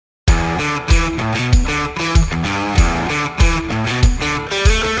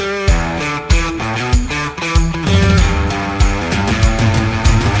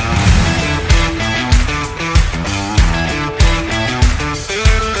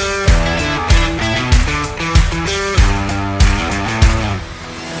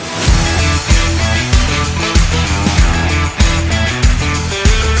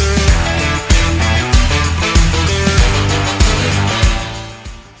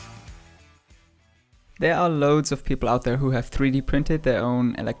There are loads of people out there who have 3D printed their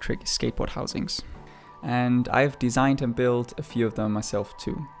own electric skateboard housings. And I've designed and built a few of them myself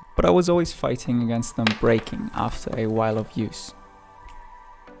too. But I was always fighting against them breaking after a while of use.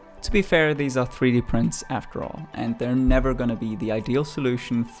 To be fair, these are 3D prints after all, and they're never gonna be the ideal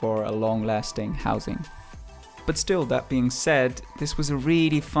solution for a long-lasting housing. But still, that being said, this was a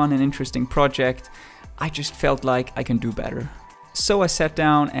really fun and interesting project. I just felt like I can do better. So I sat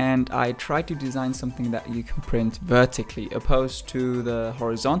down and I tried to design something that you can print vertically, opposed to the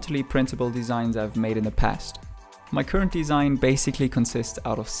horizontally printable designs I've made in the past. My current design basically consists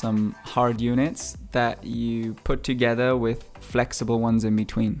out of some hard units that you put together with flexible ones in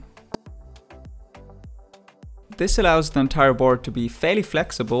between. This allows the entire board to be fairly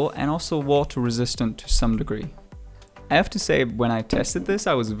flexible and also water resistant to some degree. I have to say, when I tested this,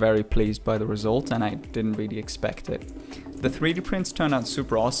 I was very pleased by the result and I didn't really expect it. The 3D prints turned out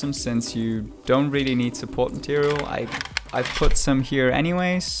super awesome since you don't really need support material. I've put some here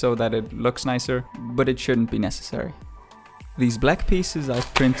anyways so that it looks nicer, but it shouldn't be necessary. These black pieces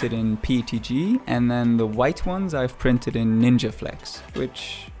I've printed in PETG, and then the white ones I've printed in Ninja Flex,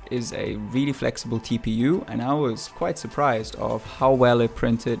 which is a really flexible TPU, and I was quite surprised of how well it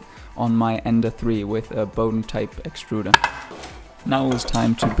printed on my Ender 3 with a Bowden type extruder. Now it was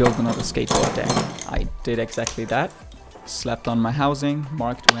time to build another skateboard deck. I did exactly that. Slapped on my housing,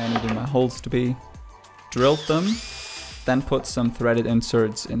 marked where I needed my holes to be, drilled them, then put some threaded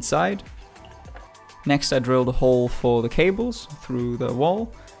inserts inside. Next I drilled a hole for the cables through the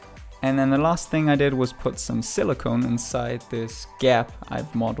wall, and then the last thing I did was put some silicone inside this gap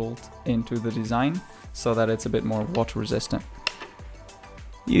I've modeled into the design so that it's a bit more water resistant.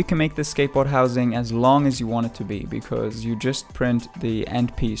 You can make this skateboard housing as long as you want it to be, because you just print the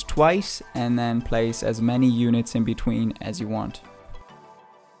end piece twice and then place as many units in between as you want.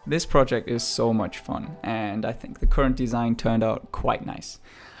 This project is so much fun, and I think the current design turned out quite nice.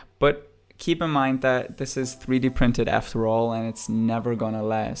 But keep in mind that this is 3D printed after all, and it's never gonna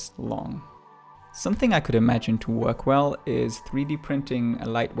last long. Something I could imagine to work well is 3D printing a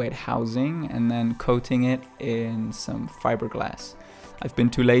lightweight housing and then coating it in some fiberglass. I've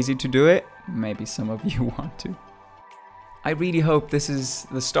been too lazy to do it, maybe some of you want to. I really hope this is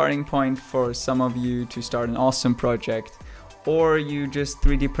the starting point for some of you to start an awesome project, or you just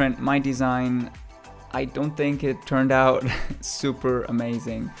 3D print my design. I don't think it turned out super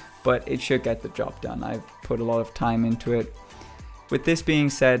amazing, but it should get the job done. I've put a lot of time into it. With this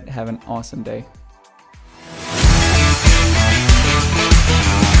being said, have an awesome day.